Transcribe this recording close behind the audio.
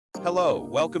Hello,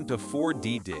 welcome to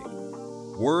 4D Dig.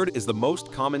 Word is the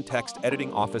most common text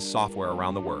editing office software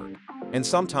around the world. And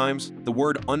sometimes, the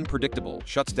word unpredictable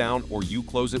shuts down or you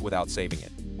close it without saving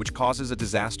it, which causes a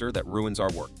disaster that ruins our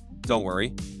work. Don't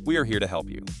worry, we are here to help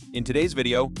you. In today's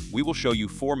video, we will show you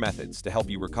 4 methods to help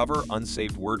you recover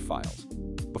unsaved Word files.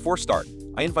 Before start,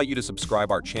 I invite you to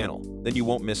subscribe our channel, then you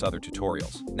won't miss other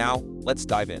tutorials. Now, let's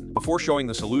dive in. Before showing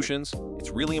the solutions, it's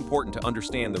really important to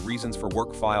understand the reasons for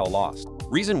work file lost.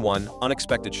 Reason 1,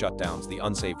 unexpected shutdowns, the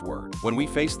unsaved Word. When we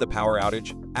face the power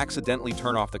outage, accidentally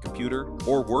turn off the computer,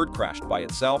 or Word crashed by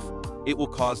itself, it will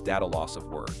cause data loss of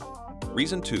Word.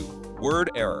 Reason 2, Word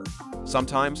error.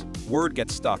 Sometimes, Word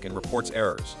gets stuck and reports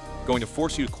errors, going to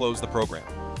force you to close the program.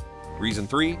 Reason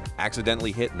 3,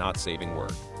 accidentally hit not saving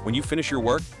Word. When you finish your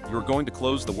work, you're going to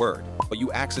close the Word, but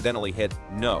you accidentally hit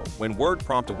no when Word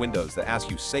prompt a Windows that asks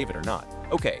you save it or not.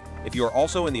 Okay, if you are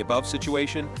also in the above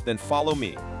situation, then follow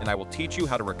me, and I will teach you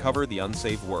how to recover the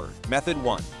unsaved Word. Method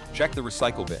 1, check the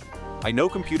recycle bin. I know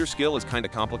computer skill is kinda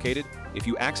complicated. If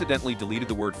you accidentally deleted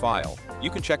the Word file, you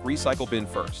can check recycle bin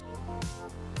first.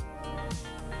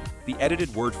 The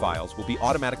edited Word files will be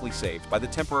automatically saved by the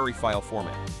temporary file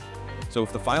format. So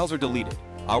if the files are deleted,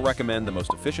 I'll recommend the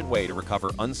most efficient way to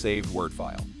recover unsaved Word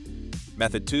file.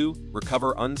 Method 2,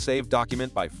 recover unsaved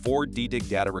document by 4D Dig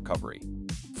Data Recovery.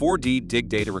 4D Dig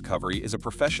Data Recovery is a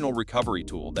professional recovery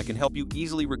tool that can help you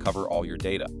easily recover all your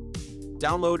data.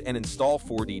 Download and install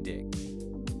 4D Dig.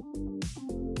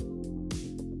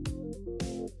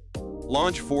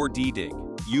 Launch 4D Dig.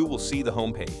 You will see the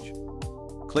home page.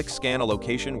 Click Scan a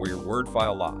location where your Word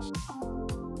file lost.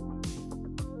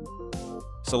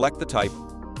 Select the type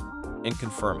and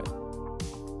confirm it.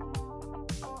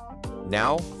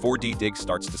 Now, 4D Dig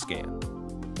starts to scan.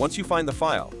 Once you find the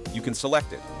file, you can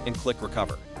select it and click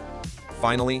Recover.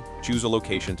 Finally, choose a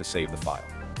location to save the file.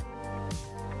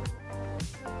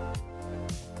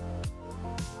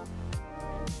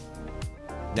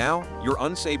 Now, your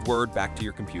unsaved Word back to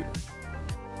your computer.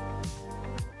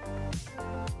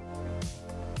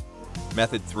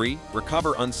 Method 3,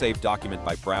 recover unsaved document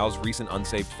by browse recent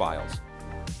unsaved files.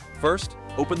 First,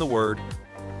 open the Word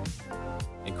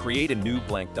and create a new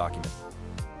blank document.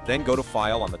 Then go to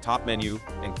File on the top menu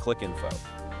and click Info.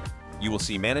 You will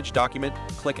see Manage Document,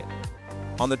 click it.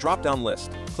 On the drop-down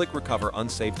list, click Recover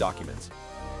Unsaved Documents.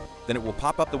 Then it will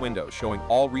pop up the window showing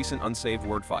all recent unsaved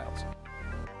Word files.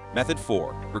 Method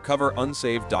 4, recover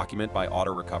unsaved document by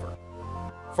Auto Recover.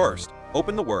 First,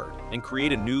 open the Word and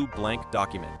create a new blank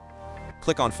document.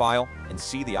 Click on File and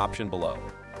see the option below.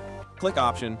 Click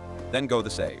Option, then go to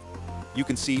Save. You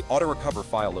can see Auto Recover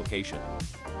file location.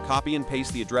 Copy and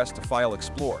paste the address to File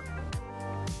Explorer.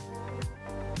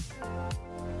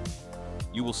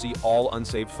 You will see all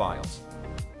unsaved files.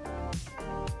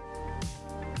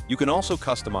 You can also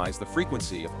customize the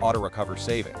frequency of Auto Recover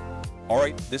saving.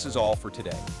 Alright, this is all for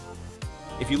today.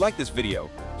 If you like this video,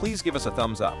 please give us a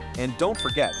thumbs up and don't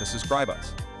forget to subscribe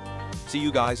us. See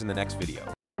you guys in the next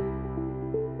video.